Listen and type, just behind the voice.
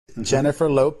Jennifer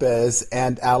Lopez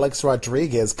and Alex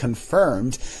Rodriguez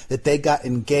confirmed that they got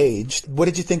engaged. What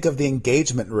did you think of the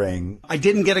engagement ring? I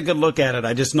didn't get a good look at it.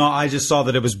 I just saw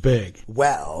that it was big.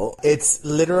 Well, it's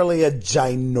literally a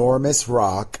ginormous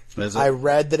rock. Is it? I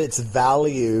read that it's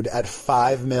valued at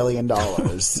 $5 million.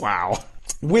 Wow.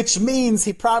 Which means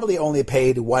he probably only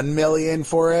paid $1 million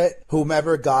for it.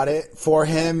 Whomever got it for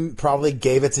him probably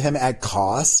gave it to him at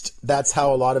cost. That's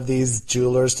how a lot of these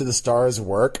jewelers to the stars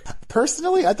work.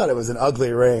 Personally, I thought it was an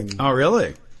ugly ring. Oh,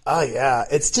 really? Oh, yeah.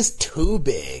 It's just too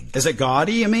big. Is it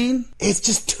gaudy, you mean? It's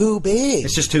just too big.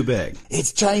 It's just too big.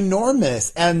 It's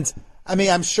ginormous. And I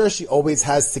mean, I'm sure she always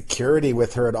has security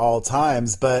with her at all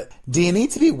times, but do you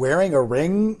need to be wearing a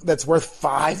ring that's worth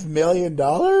 $5 million?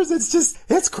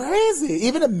 It's crazy.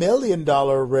 Even $1 million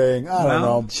ring. I don't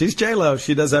know. She's J-Lo.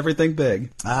 She does everything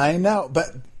big. I know, but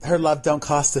her love don't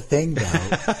cost a thing,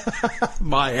 though.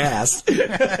 My ass.